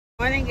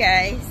Morning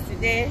guys,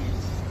 today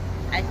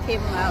I came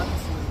out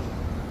to,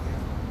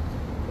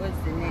 what's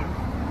the name?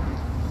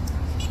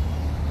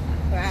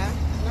 Accra,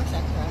 not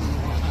Accra,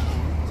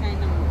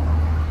 China Mall.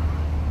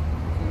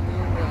 You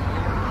know where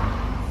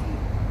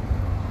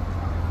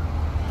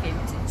I came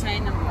to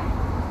China Mall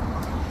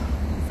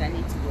because I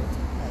need to go to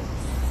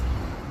Palace.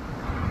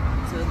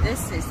 So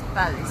this is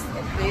Palace,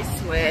 a place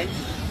where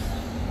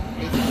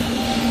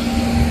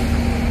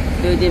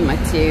building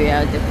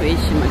material,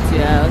 decoration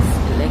materials,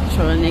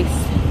 electronics,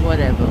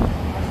 whatever,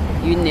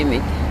 you name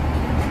it.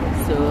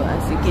 So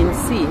as you can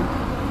see,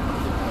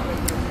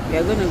 we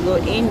are going to go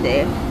in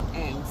there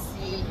and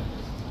see.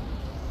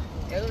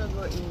 We're going to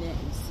go in there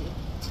and see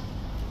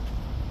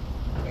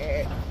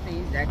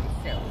things that they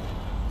sell.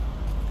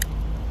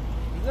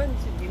 We're going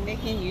to be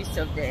making use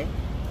of the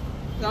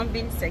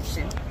plumbing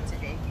section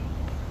today.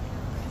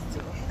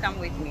 So come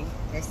with me.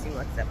 Let's see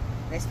what's up.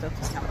 Let's talk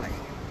to somebody.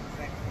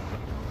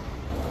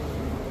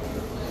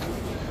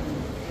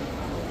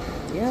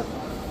 Yep,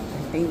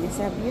 I think these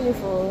are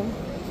beautiful.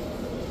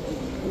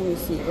 Let me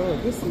see. Oh,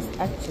 this is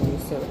actually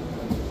so.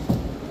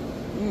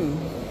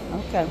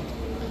 Okay.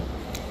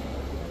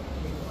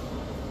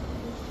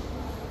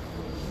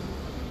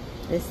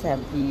 These are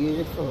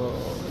beautiful.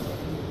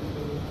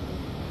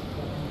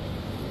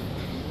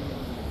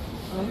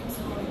 What?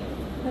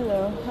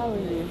 Hello, how are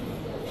you?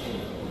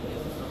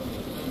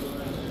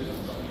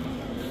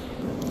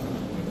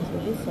 So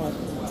these are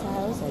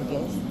tiles, I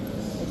guess.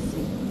 Let's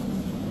see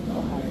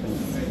what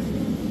happens.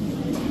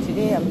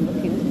 Today I'm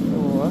looking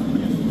for,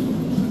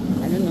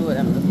 I don't know what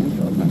I'm looking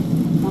for, but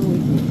come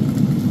with me.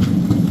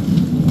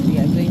 We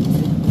are going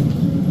to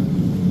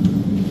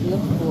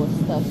look for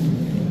stuff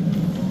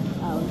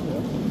out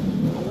here.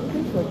 I'm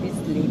looking for this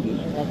lady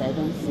that I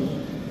don't see.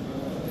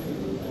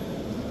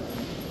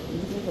 I'm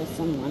looking for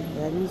someone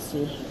that I don't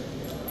see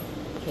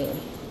here.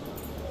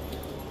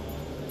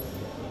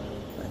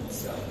 But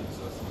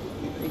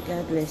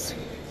regardless,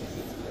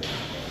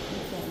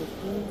 these are the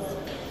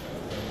things.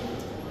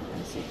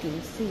 As you can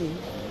see,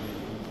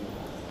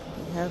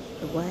 we have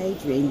a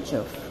wide range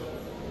of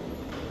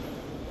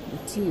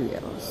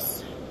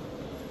materials.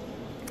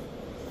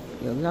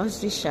 Your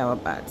luxury shower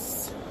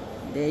baths,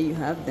 there you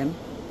have them.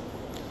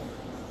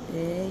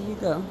 There you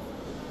go.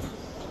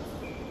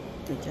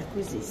 The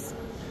jacuzzis.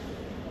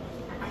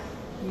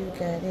 You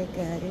got it,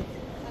 got it.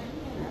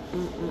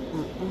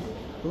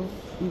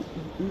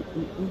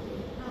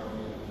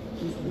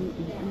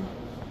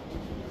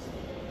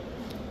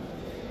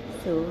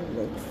 So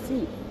let's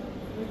see.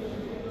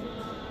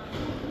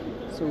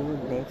 So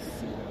let's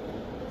see.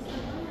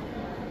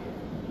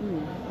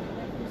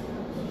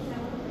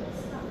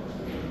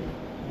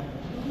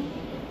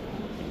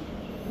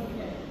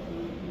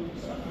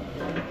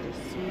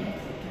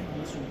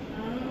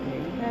 There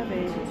you have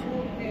it.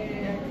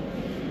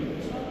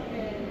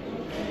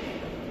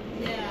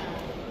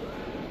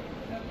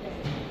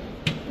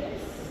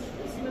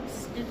 This looks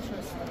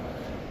interesting.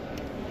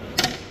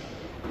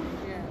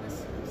 Yeah, this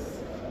looks.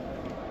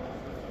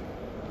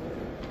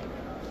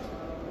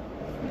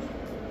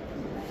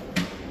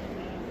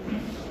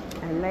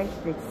 I like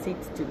the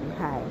seats to be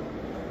high.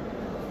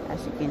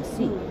 As you can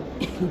see,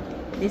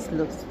 this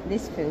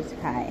feels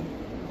high.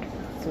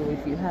 So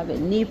if you have a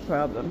knee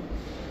problem,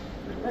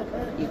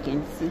 you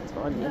can sit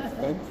on it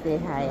and stay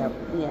high up.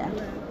 Yeah.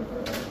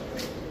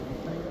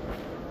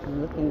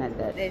 I'm looking at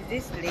that. There's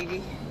this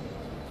lady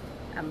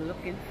I'm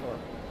looking for,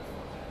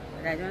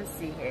 but I don't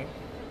see her.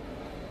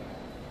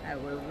 I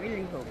will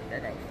really hope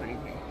that I find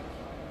her.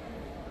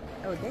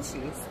 Oh, there she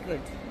is.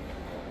 Good.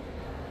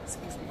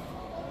 Excuse me.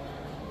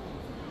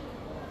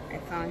 I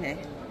found her.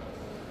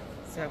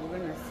 So I'm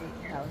going to see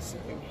how she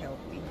can help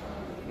me.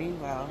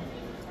 Meanwhile,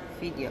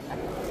 feed your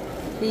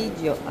eyes. Feed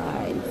your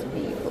eyes,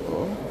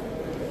 people.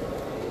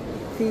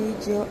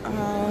 Feed your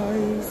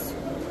eyes.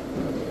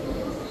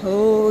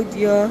 Hold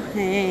your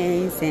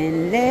hands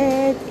and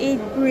let it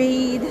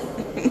breathe.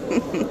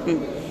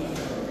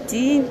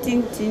 Tin,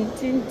 tin, tin,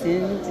 tin,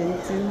 tin, tin,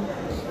 tin.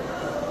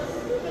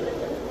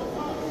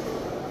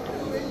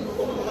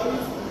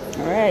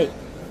 All right,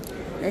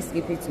 let's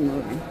keep it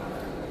moving.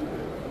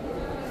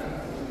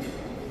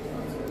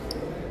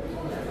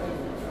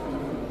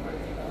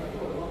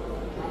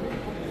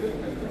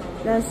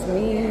 That's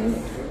me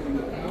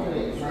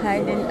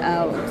hiding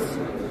out.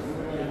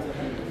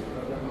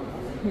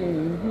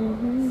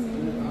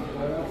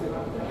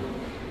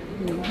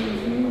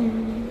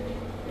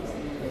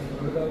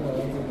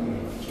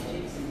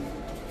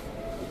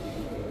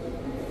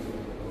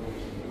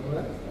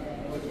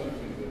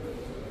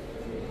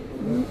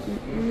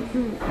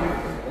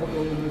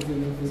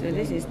 So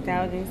this is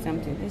 1,000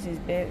 something. This is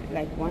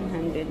like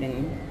 100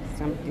 and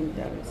something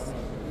dollars.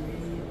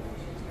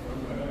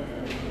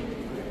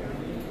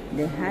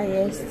 The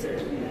highest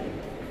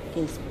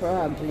is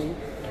probably.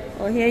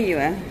 Oh, here you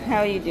are.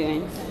 How are you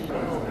doing?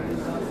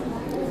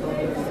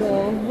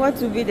 So, what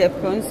will be the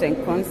pros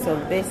and cons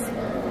of this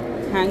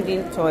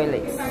hanging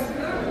toilets?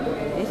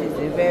 This is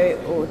a very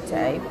old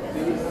type.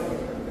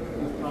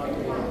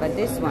 But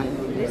these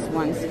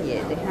ones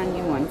here, the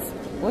hanging ones,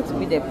 what would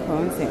be the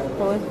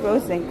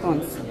pros and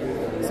cons.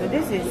 So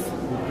this is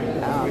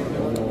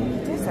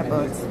just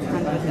about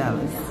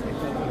 $100.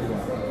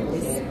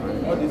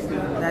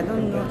 I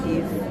don't know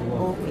if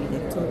okay the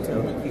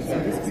total. Okay, so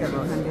this is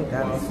about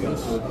 $100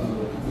 ish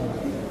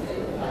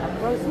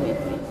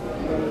approximately.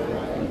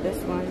 This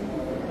one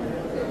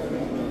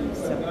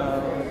is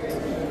about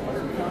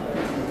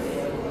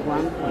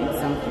 1 point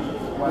something,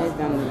 less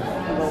than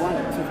about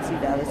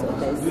 $150 or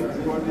less.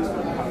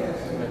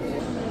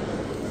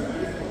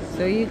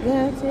 So you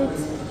got it.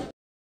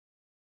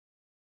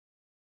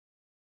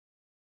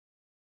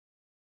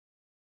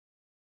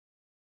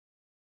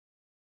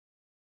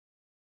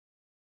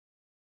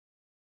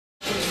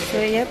 So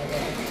yep,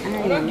 I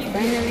am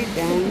finally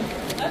done.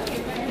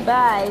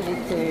 Bye,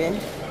 Victoria.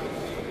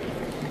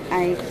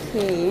 I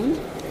came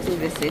to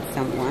visit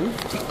someone.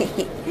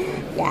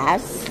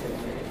 Yes,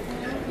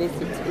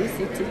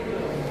 visit. So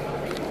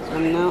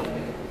I'm now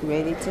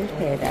ready to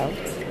head out.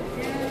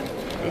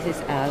 This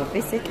is our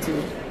visit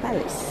to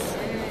Palace,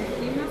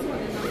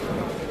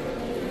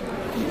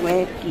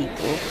 where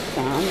people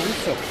come and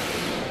shop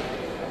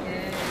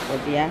for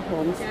their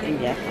homes and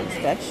their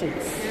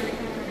constructions.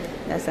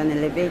 That's an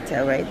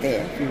elevator right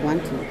there. If you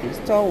want to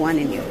install one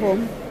in your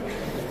home,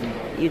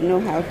 you know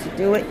how to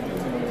do it.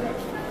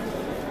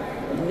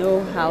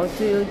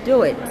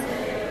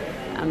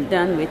 I'm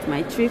done with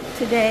my trip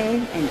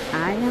today and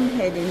I am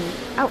heading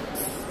out.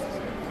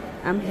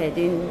 I'm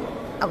heading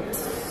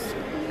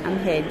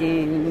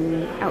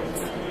out.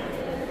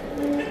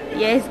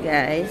 Yes,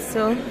 guys.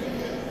 So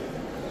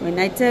when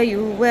I tell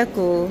you work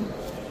for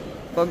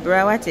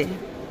Brawati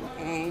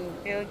and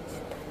build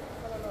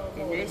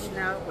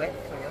generational wealth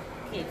for your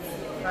kids,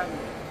 family,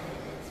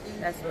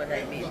 that's what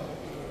I mean.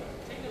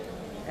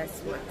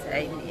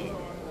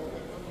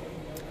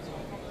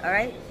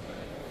 Alright,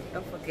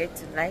 don't forget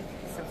to like,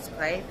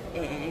 subscribe,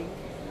 and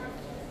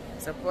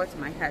support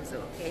my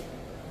hustle, okay?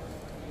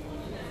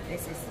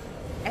 This is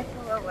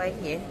Apple right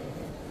here,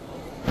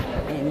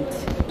 and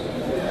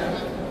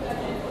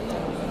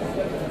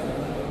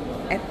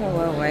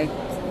Apple right,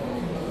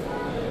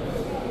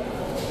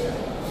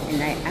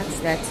 and I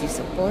ask that you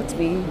support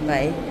me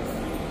by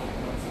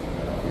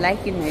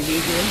liking my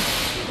video,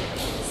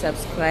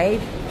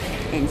 subscribe,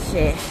 and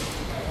share.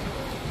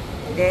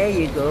 There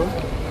you go.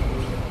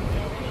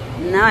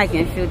 Now I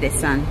can feel the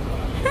sun.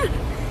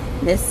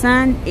 The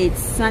sun is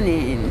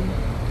sunning.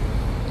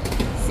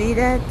 See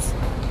that?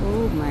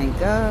 Oh my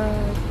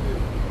God.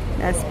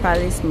 That's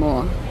Palace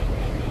Mall.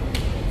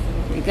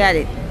 You got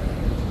it.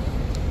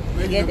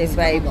 You get the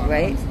vibe,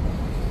 right?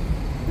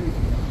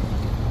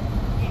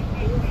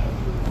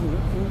 I'm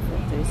looking for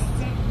this.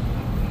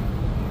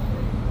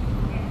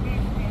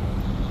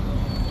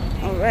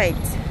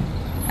 Alright.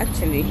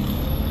 Actually,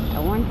 I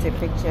want a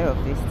picture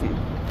of this thing.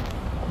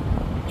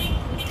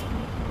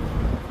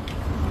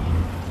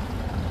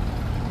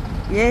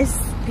 Yes,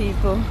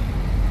 people,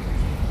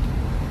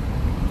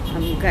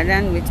 I'm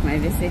done with my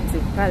visit to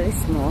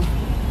Palace Mall,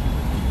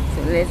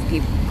 so let's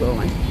keep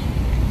going.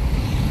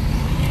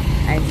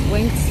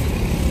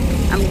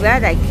 I'm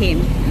glad I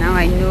came. Now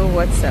I know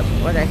what's up,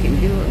 what I can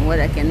do and what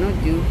I cannot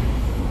do,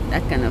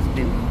 that kind of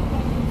thing.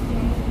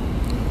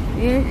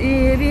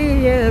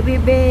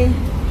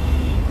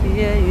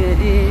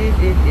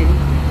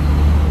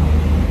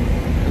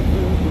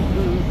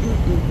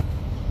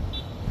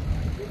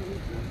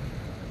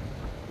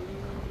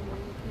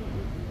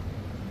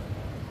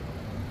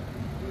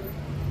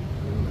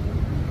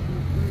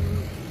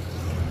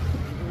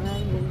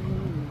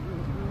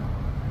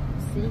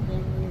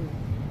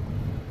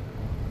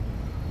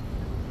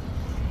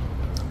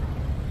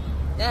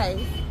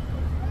 Guys,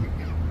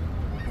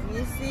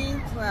 you see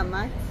where I'm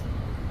at?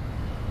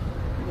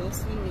 Those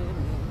who know me,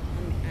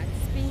 I'm at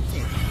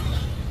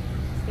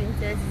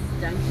Spintex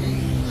Junction.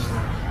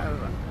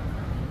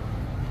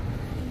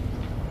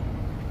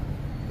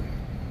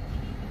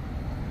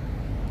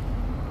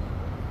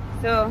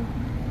 So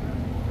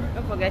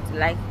don't forget to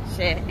like,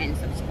 share, and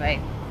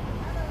subscribe.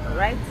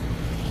 Alright?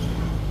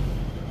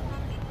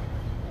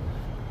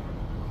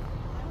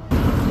 A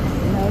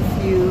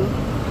few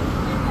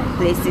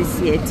places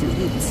here to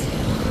eat.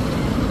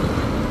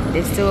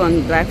 They're still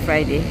on Black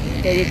Friday,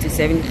 30 to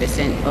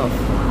 70% off.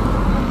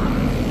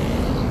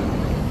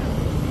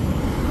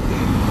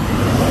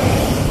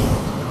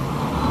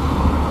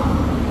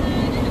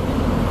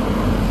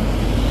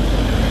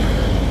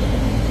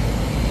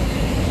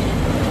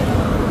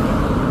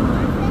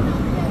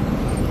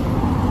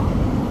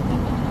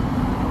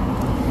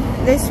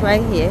 This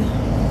right here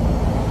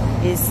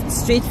is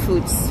street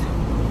foods.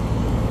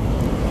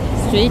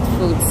 Street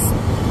foods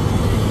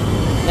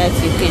that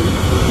you can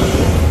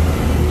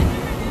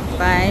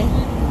buy,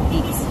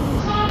 eat.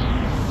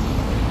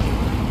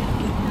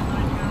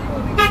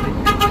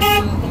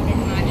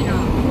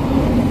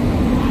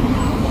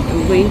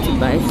 I'm going to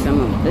buy some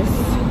of this,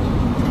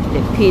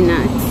 the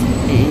peanuts.